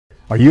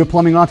Are you a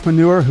plumbing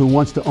entrepreneur who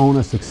wants to own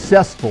a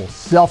successful,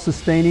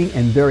 self-sustaining,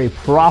 and very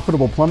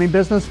profitable plumbing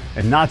business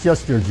and not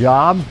just your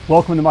job?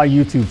 Welcome to my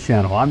YouTube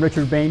channel. I'm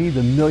Richard Bainey,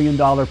 the $1 Million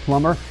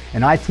Plumber,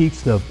 and I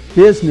teach the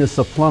business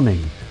of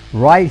plumbing.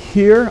 Right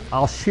here,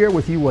 I'll share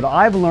with you what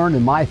I've learned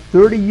in my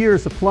 30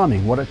 years of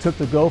plumbing, what it took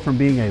to go from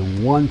being a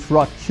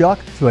one-truck chuck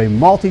to a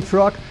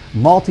multi-truck,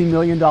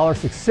 multi-million-dollar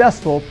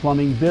successful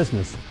plumbing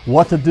business.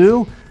 What to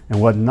do and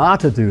what not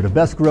to do to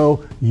best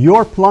grow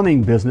your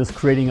plumbing business,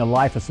 creating a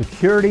life of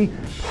security,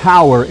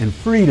 power, and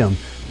freedom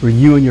for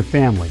you and your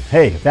family.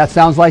 Hey, if that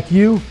sounds like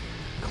you,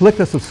 click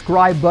the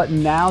subscribe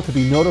button now to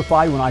be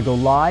notified when I go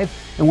live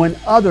and when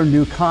other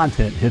new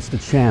content hits the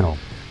channel.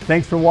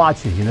 Thanks for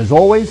watching, and as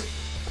always,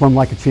 plumb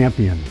like a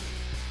champion.